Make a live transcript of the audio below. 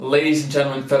Ladies and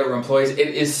gentlemen, federal employees, it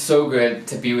is so good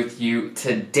to be with you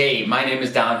today. My name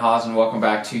is Don Hawes and welcome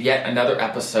back to yet another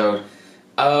episode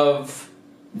of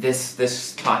this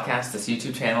podcast, this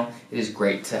YouTube channel. It is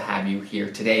great to have you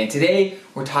here today. And today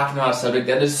we're talking about a subject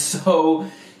that is so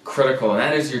critical, and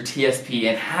that is your TSP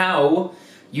and how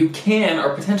you can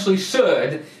or potentially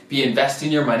should be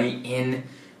investing your money in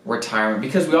retirement.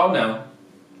 Because we all know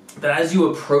that as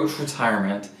you approach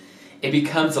retirement, it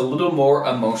becomes a little more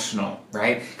emotional,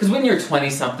 right? Because when you're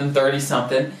 20-something,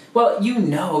 30-something, well, you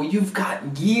know you've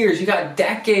got years, you got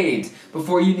decades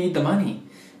before you need the money.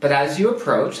 But as you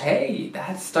approach, hey,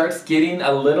 that starts getting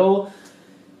a little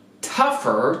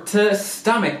tougher to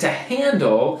stomach, to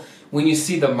handle when you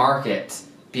see the market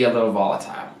be a little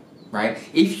volatile, right?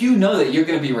 If you know that you're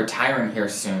going to be retiring here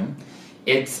soon,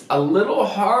 it's a little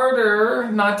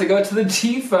harder not to go to the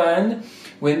G fund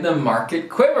when the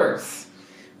market quivers.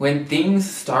 When things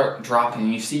start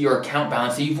dropping, you see your account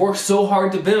balance that you've worked so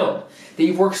hard to build, that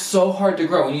you've worked so hard to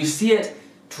grow. When you see it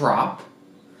drop,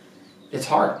 it's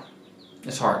hard.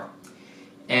 It's hard.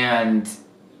 And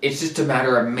it's just a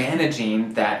matter of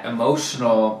managing that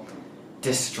emotional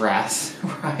distress,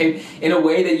 right? In a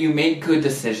way that you make good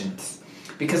decisions.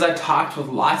 Because I've talked with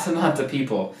lots and lots of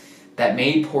people that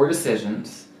made poor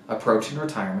decisions approaching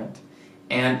retirement,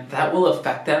 and that will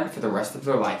affect them for the rest of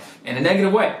their life in a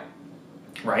negative way.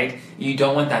 Right? You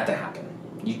don't want that to happen.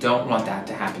 You don't want that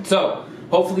to happen. So,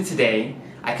 hopefully today,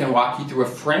 I can walk you through a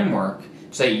framework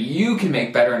so that you can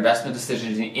make better investment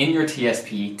decisions in your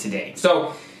TSP today.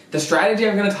 So, the strategy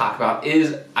I'm going to talk about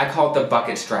is, I call it the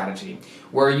bucket strategy,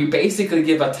 where you basically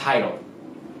give a title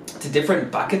to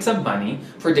different buckets of money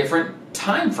for different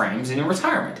time frames in your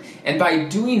retirement. And by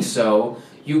doing so,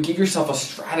 you give yourself a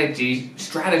strategy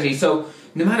so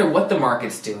no matter what the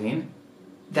market's doing,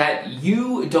 that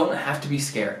you don't have to be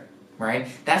scared, right?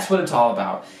 That's what it's all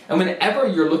about. And whenever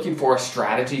you're looking for a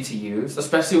strategy to use,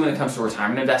 especially when it comes to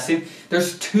retirement investing,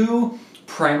 there's two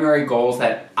primary goals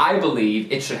that I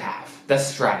believe it should have, the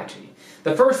strategy.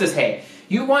 The first is, hey,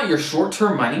 you want your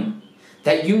short-term money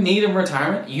that you need in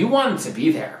retirement, you want it to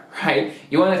be there, right?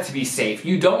 You want it to be safe.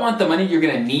 You don't want the money you're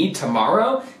going to need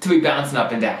tomorrow to be bouncing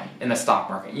up and down in the stock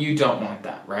market. You don't want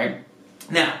that, right?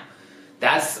 Now,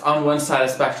 that's on one side of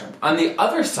the spectrum. On the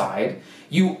other side,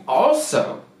 you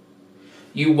want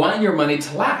your money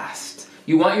to last.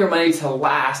 You want your money to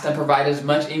last and provide as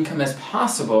much income as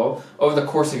possible over the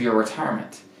course of your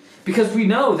retirement. Because we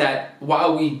know that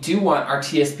while we do want our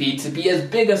TSP to be as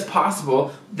big as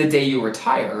possible the day you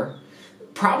retire,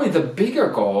 probably the bigger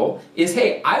goal is,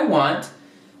 hey, I want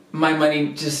my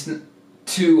money just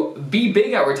to be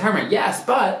big at retirement, yes,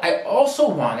 but I also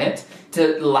want it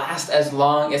to last as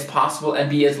long as possible and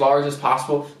be as large as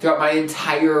possible throughout my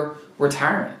entire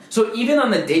retirement. So even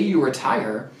on the day you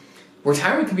retire,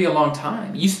 retirement can be a long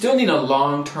time. You still need a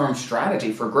long-term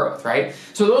strategy for growth, right?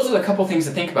 So those are the couple things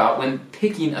to think about when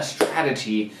picking a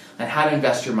strategy on how to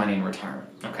invest your money in retirement,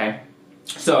 okay?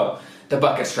 So the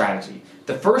bucket strategy.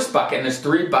 The first bucket, and there's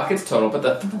 3 buckets total, but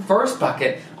the first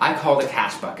bucket I call the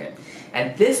cash bucket.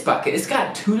 And this bucket, it's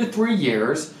got 2 to 3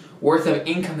 years worth of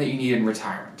income that you need in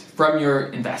retirement from your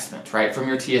investment, right? From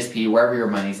your TSP, wherever your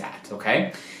money's at,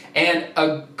 okay? And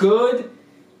a good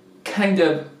kind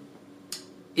of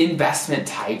investment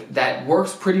type that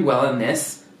works pretty well in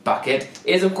this bucket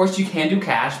is, of course, you can do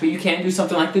cash, but you can do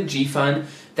something like the G fund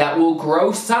that will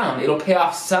grow some. It'll pay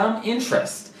off some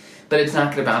interest, but it's not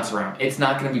going to bounce around. It's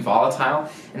not going to be volatile,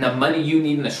 and the money you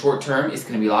need in the short term is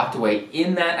going to be locked away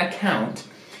in that account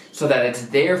so that it's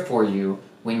there for you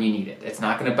when you need it. It's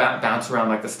not going to bounce around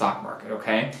like the stock market,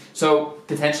 okay? So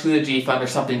potentially the G fund or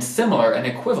something similar and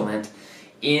equivalent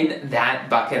in that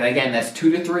bucket. And again, that's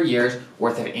 2 to 3 years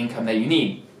worth of income that you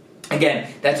need.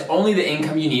 Again, that's only the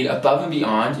income you need above and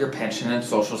beyond your pension and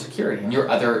Social Security and your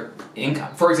other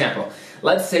income. For example,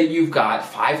 let's say you've got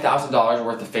 $5,000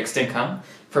 worth of fixed income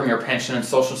from your pension and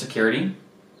Social Security.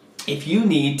 If you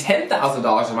need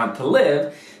 $10,000 a month to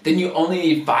live, then you only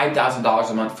need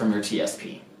 $5,000 a month from your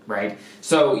TSP, right?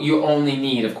 So you only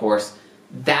need, of course,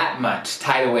 that much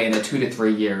tied away in the 2 to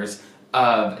 3 years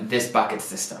of this bucket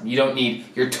system. You don't need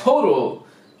your total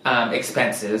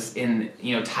expenses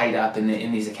tied up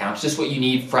in these accounts, just what you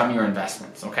need from your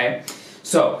investments, okay?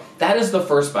 So that is the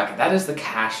first bucket. That is the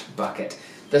cash bucket.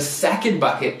 The second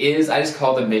bucket is, I just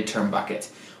call the midterm bucket,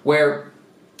 where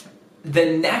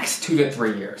the next 2 to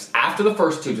 3 years, after the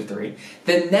first 2 to 3,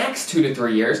 the next 2 to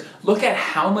 3 years, look at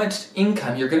how much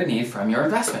income you're going to need from your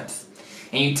investments.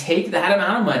 And you take that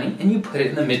amount of money and you put it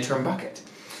in the midterm bucket.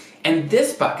 And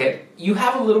this bucket, you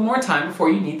have a little more time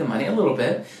before you need the money a little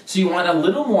bit. So you want a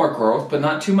little more growth, but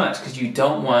not too much, because you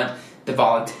don't want the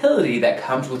volatility that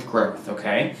comes with growth,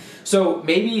 okay? So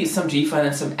maybe some G fund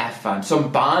and some F fund,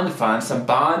 some bond-based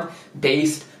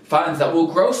funds that will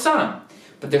grow some,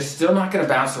 but they're still not going to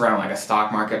bounce around like a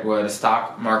stock market would, a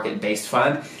stock market-based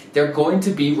fund. They're going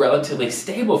to be relatively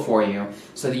stable for you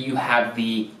so that you have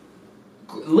the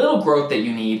little growth that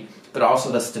you need, but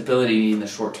also the stability you need in the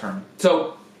short term.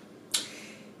 So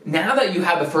now that you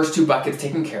have the first two buckets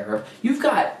taken care of, you've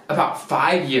got about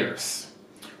 5 years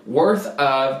worth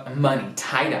of money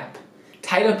tied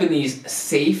up in these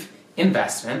safe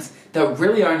investments that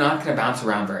really are not going to bounce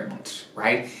around very much,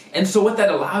 right? And so what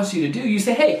that allows you to do, you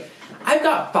say, hey, I've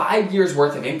got 5 years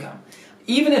worth of income.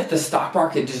 Even if the stock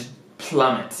market just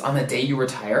plummets on the day you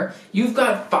retire, you've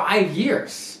got 5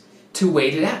 years to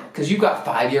wait it out because you've got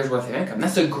 5 years worth of income.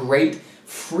 That's a great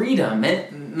freedom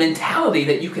mentality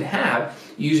that you can have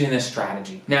using this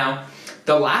strategy. Now,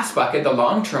 the last bucket, the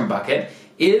long-term bucket,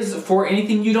 is for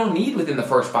anything you don't need within the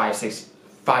first 5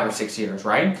 or 6 years,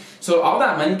 right? So all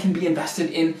that money can be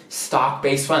invested in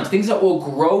stock-based funds, things that will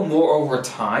grow more over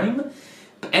time,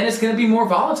 and it's going to be more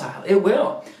volatile. It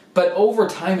will. But over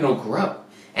time, it'll grow.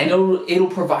 And it'll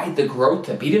provide the growth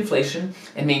to beat inflation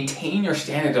and maintain your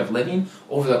standard of living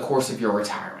over the course of your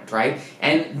retirement, right?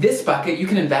 And this bucket, you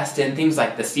can invest in things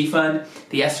like the C fund,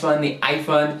 the S fund, the I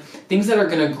fund, things that are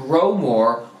going to grow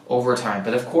more over time.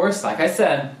 But of course, like I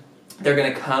said, they're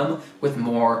going to come with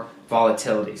more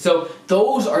volatility. So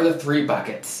those are the three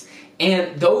buckets.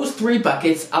 And those three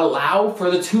buckets allow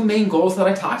for the two main goals that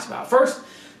I talked about. First,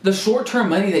 the short-term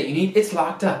money that you need, it's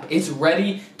locked up. It's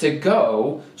ready to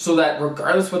go so that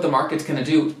regardless what the market's going to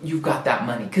do, you've got that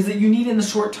money. Because you need it in the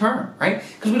short term, right?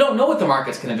 Because we don't know what the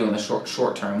market's going to do in the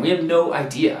short term. We have no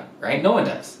idea, right? No one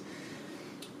does.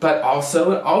 But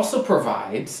also, it also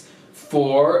provides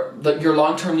for your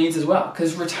long-term needs as well.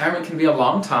 Because retirement can be a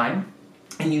long time,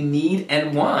 and you need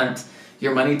and want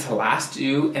your money to last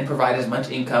you and provide as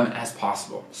much income as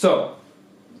possible. So,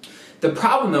 the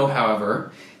problem though,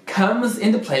 however, comes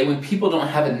into play when people don't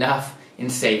have enough in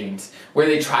savings, where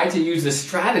they try to use this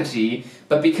strategy,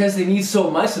 but because they need so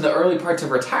much in the early parts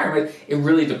of retirement, it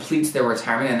really depletes their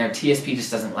retirement and their TSP just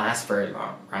doesn't last very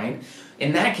long, right?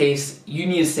 In that case, you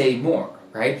need to save more,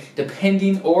 right?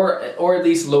 Depending, or at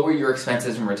least lower your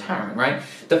expenses in retirement, right?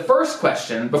 The first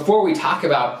question, before we talk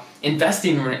about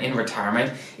investing in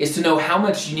retirement, is to know how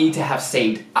much you need to have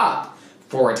saved up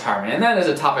for retirement. And that is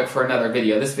a topic for another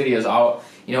video. This video is all,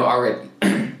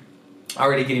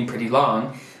 already getting pretty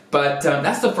long, but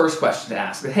that's the first question to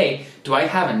ask. Hey, do I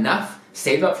have enough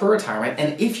saved up for retirement?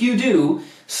 And if you do,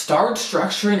 start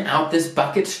structuring out this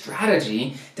bucket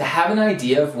strategy to have an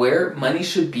idea of where money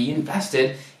should be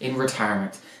invested in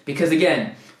retirement. Because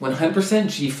again, 100%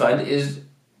 G fund is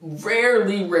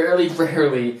rarely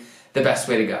the best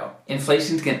way to go.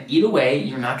 Inflation's going to eat away,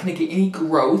 you're not going to get any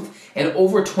growth, and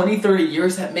over 20, 30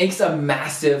 years, that makes a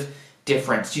massive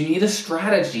difference. You need a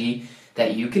strategy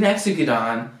that you can execute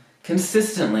on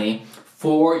consistently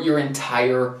for your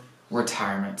entire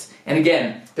retirement. And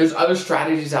again, there's other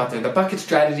strategies out there. The bucket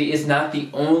strategy is not the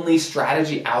only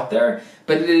strategy out there,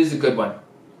 but it is a good one.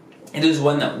 It is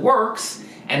one that works,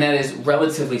 and that is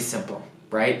relatively simple,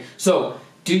 right? So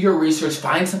do your research,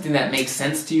 find something that makes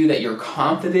sense to you, that you're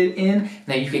confident in, and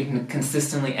that you can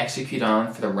consistently execute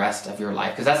on for the rest of your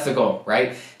life. Because that's the goal,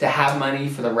 right? To have money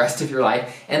for the rest of your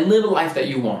life and live a life that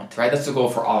you want, right? That's the goal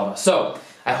for all of us. So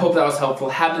I hope that was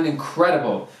helpful. Have an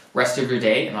incredible rest of your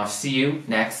day, and I'll see you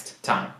next time.